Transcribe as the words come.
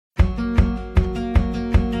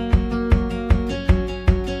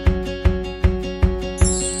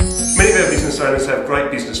our business owners have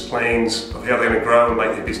great business plans of how they're going to grow and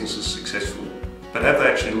make their businesses successful, but have they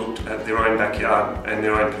actually looked at their own backyard and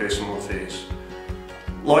their own personal affairs?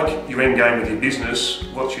 Like your end game with your business,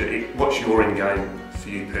 what's your end game for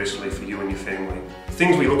you personally, for you and your family?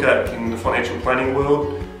 Things we look at in the financial planning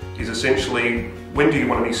world is essentially, when do you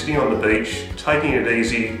want to be sitting on the beach, taking it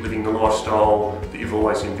easy, living the lifestyle that you've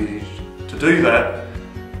always envisaged? To do that,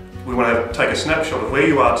 we want to take a snapshot of where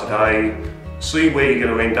you are today, see where you're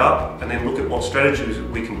going to end up, and then look at what strategies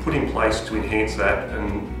we can put in place to enhance that.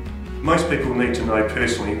 And most people need to know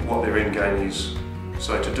personally what their end game is.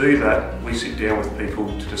 So to do that, we sit down with people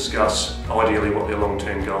to discuss ideally what their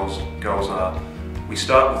long-term goals are. We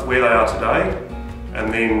start with where they are today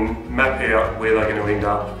and then map out where they're going to end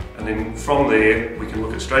up. And then from there, we can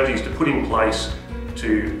look at strategies to put in place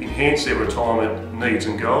to enhance their retirement needs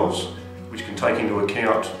and goals, which can take into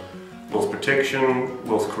account wealth protection,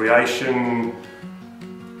 wealth creation,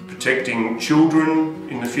 protecting children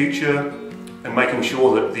in the future, and making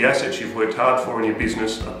sure that the assets you've worked hard for in your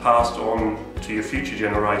business are passed on to your future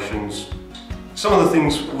generations. Some of the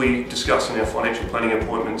things we discuss in our financial planning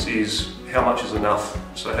appointments is how much is enough.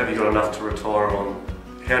 So have you got enough to retire on?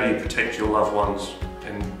 How do you protect your loved ones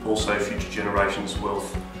and also future generations'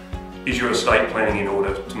 wealth? Is your estate planning in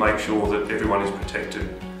order to make sure that everyone is protected?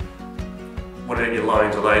 What about your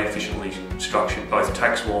loans? Are they efficiently structured, both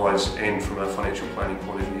tax-wise and from a financial planning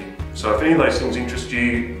point of view? So if any of those things interest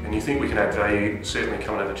you and you think we can add value, certainly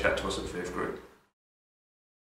come and have a chat to us at Verve Group.